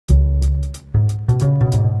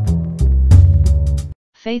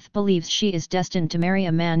Faith believes she is destined to marry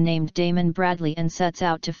a man named Damon Bradley and sets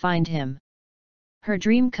out to find him. Her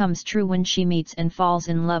dream comes true when she meets and falls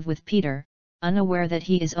in love with Peter, unaware that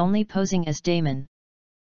he is only posing as Damon.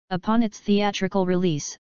 Upon its theatrical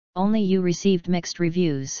release, Only You received mixed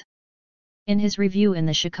reviews. In his review in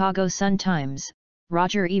the Chicago Sun-Times,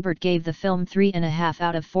 Roger Ebert gave the film 3.5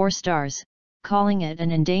 out of 4 stars, calling it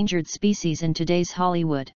an endangered species in today's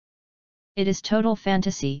Hollywood. It is total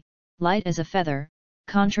fantasy, light as a feather,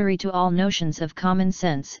 contrary to all notions of common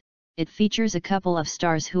sense. It features a couple of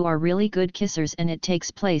stars who are really good kissers, and it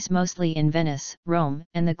takes place mostly in Venice, Rome,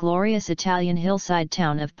 and the glorious Italian hillside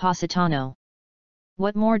town of Positano.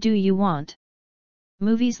 What more do you want?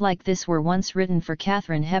 Movies like this were once written for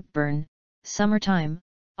Katharine Hepburn, Summertime,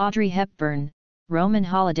 Audrey Hepburn, Roman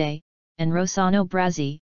Holiday, and Rossano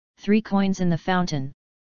Brazzi, Three Coins in the Fountain.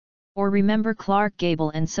 Or remember Clark Gable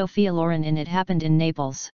and Sophia Loren in It Happened in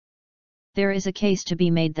Naples. There is a case to be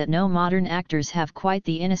made that no modern actors have quite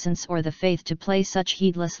the innocence or the faith to play such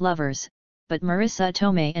heedless lovers, but Marisa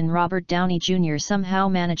Tomei and Robert Downey Jr. somehow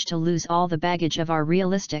manage to lose all the baggage of our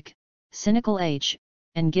realistic, cynical age,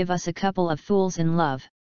 and give us a couple of fools in love.